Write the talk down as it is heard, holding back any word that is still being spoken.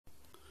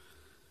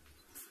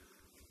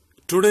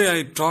Today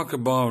I talk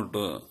about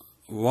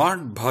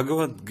what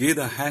Bhagavad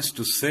Gita has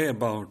to say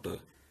about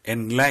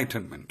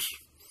enlightenment.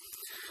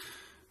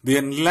 The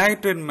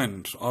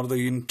enlightenment or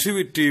the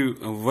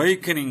intuitive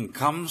awakening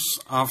comes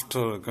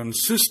after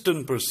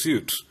consistent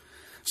pursuit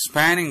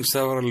spanning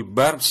several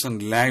births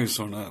and lives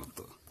on earth.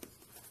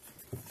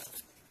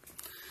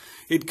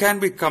 It can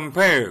be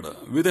compared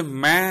with a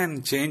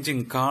man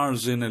changing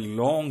cars in a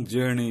long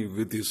journey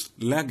with his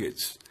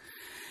luggage.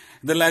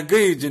 The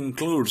luggage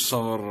includes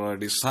our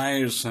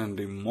desires and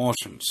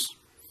emotions.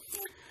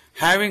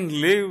 Having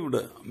lived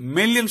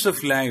millions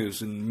of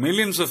lives in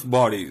millions of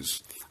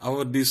bodies,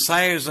 our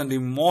desires and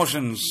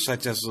emotions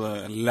such as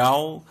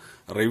love,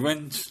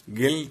 revenge,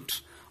 guilt,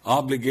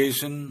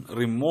 obligation,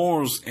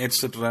 remorse,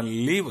 etc.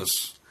 leave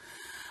us.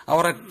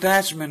 Our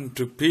attachment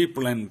to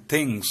people and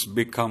things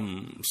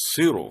becomes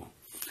zero.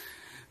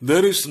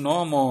 There is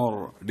no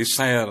more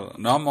desire,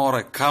 no more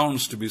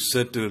accounts to be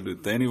settled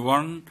with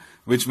anyone,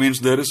 which means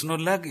there is no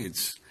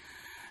luggage.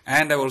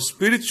 And our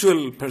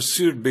spiritual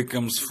pursuit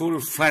becomes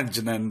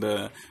full-fledged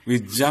and we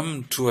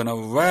jump to an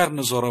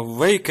awareness or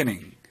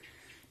awakening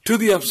to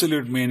the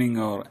absolute meaning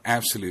or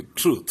absolute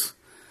truth,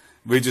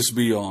 which is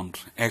beyond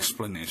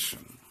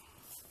explanation.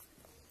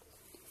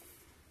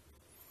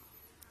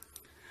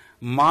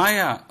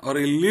 Maya or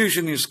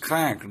illusion is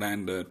cracked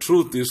and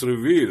truth is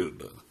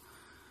revealed.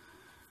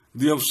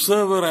 The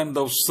observer and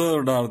the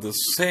observed are the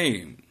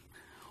same.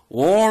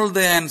 All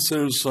the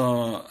answers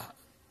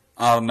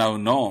are now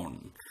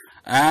known,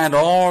 and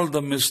all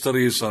the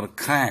mysteries are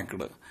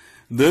cracked.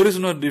 There is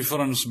no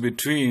difference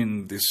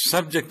between the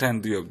subject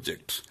and the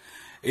object.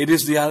 It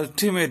is the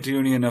ultimate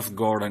union of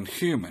God and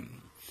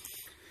human.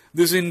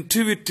 This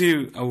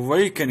intuitive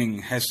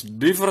awakening has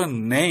different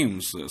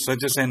names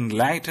such as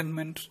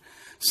enlightenment,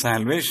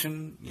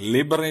 salvation,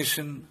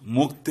 liberation,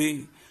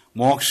 mukti,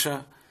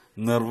 moksha,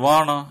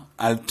 nirvana,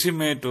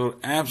 ultimate or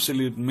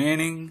absolute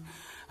meaning,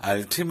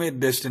 ultimate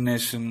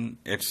destination,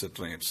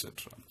 etc.,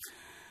 etc.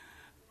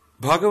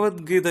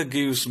 Bhagavad Gita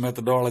gives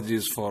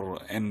methodologies for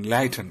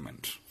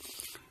enlightenment.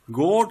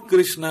 God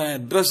Krishna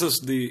addresses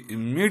the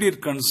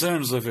immediate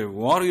concerns of a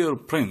warrior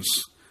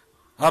prince,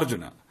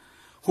 Arjuna,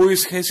 who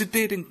is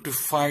hesitating to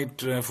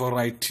fight for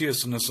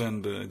righteousness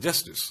and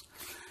justice.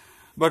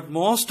 But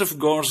most of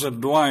God's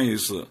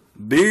advice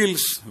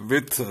deals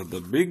with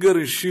the bigger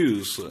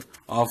issues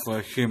of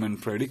a human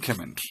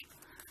predicament.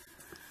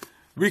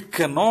 We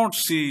cannot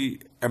see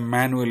a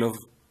manual of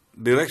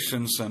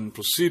directions and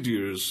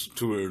procedures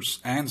towards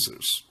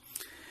answers.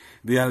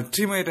 The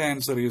ultimate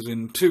answer is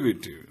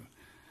intuitive.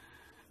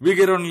 We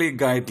get only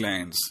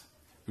guidelines.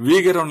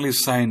 We get only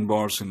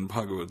signboards in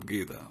Bhagavad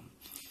Gita.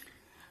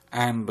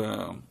 And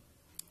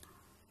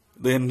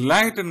the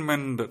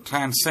enlightenment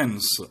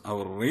transcends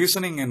our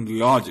reasoning and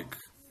logic.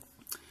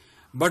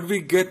 But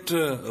we get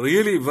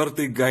really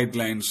worthy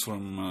guidelines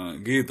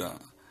from Gita.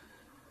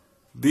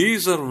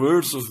 These are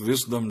words of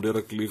wisdom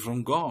directly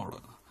from God.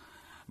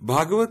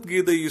 Bhagavad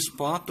Gita is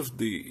part of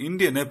the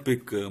Indian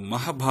epic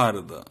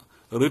Mahabharata,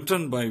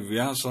 written by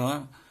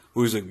Vyasa,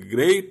 who is a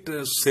great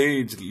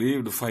sage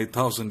lived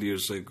 5,000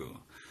 years ago.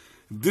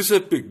 This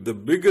epic, the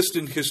biggest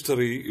in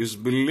history, is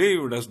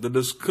believed as the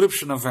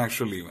description of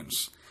actual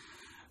events.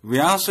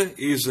 Vyasa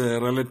is a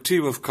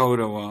relative of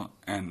Kaurava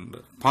and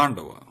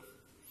Pandava.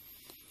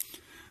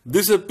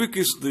 This epic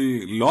is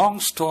the long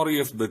story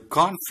of the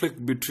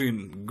conflict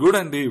between good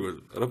and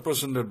evil,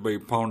 represented by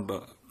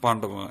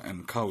Pandava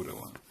and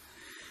Kaurava.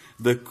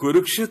 The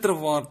Kurukshetra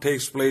war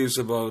takes place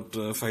about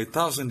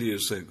 5,000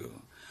 years ago.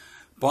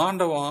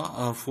 Pandava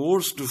are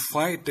forced to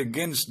fight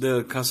against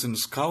their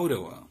cousins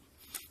Kaurava,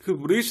 who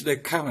breached a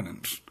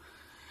covenant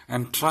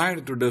and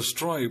tried to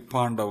destroy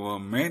Pandava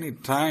many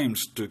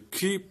times to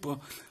keep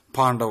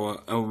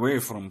Pandava away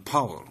from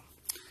power.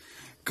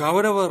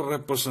 Kaurava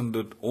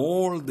represented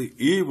all the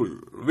evil,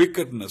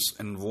 wickedness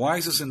and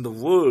vices in the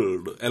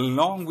world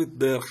along with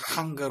their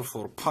hunger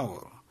for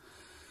power.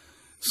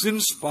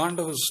 Since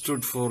Pandava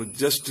stood for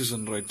justice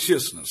and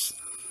righteousness,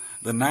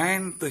 the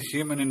ninth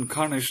human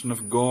incarnation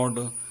of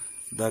God,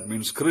 that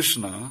means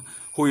Krishna,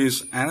 who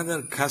is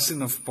another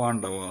cousin of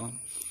Pandava,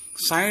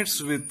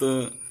 sides with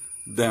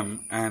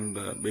them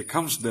and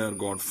becomes their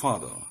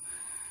godfather.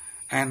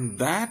 And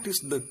that is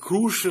the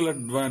crucial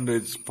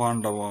advantage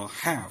Pandava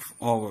have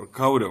over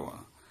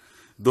Kaurava,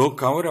 though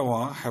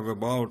Kaurava have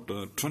about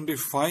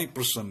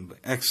 25%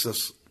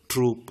 excess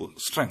troop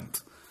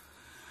strength.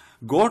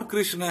 God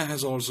Krishna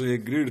has also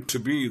agreed to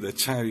be the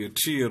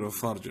charioteer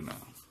of Arjuna.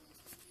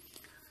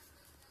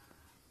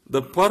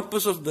 The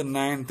purpose of the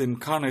ninth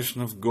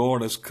incarnation of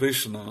God as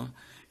Krishna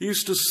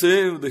is to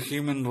save the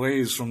human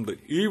race from the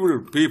evil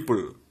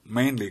people,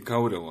 mainly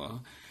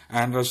Kaurava,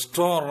 and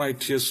restore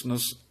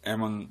righteousness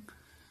among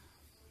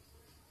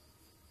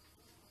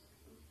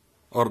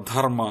or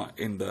dharma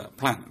in the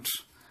planet.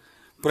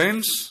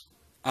 Prince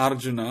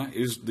Arjuna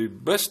is the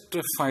best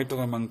fighter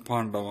among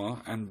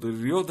Pandava and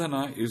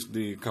Duryodhana is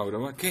the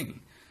Kaurava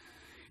king.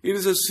 It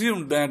is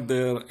assumed that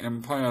their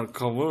empire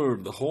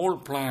covered the whole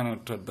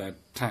planet at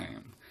that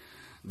time.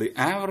 The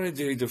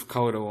average age of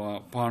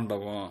Kaurava,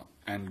 Pandava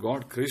and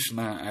God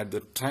Krishna at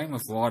the time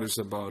of war is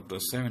about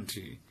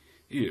 70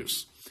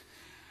 years.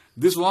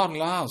 This war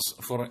lasts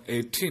for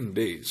 18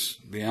 days.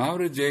 The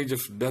average age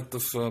of death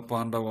of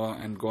Pandava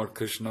and God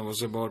Krishna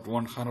was about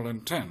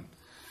 110.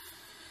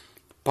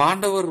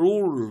 Pandava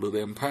ruled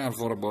the empire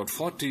for about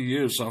 40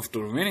 years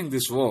after winning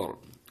this war.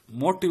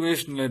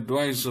 Motivational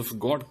advice of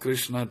God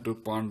Krishna to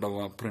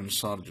Pandava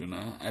Prince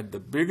Arjuna at the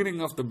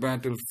beginning of the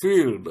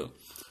battlefield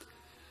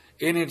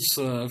in its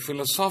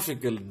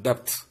philosophical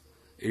depth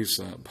is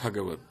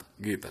Bhagavad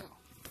Gita.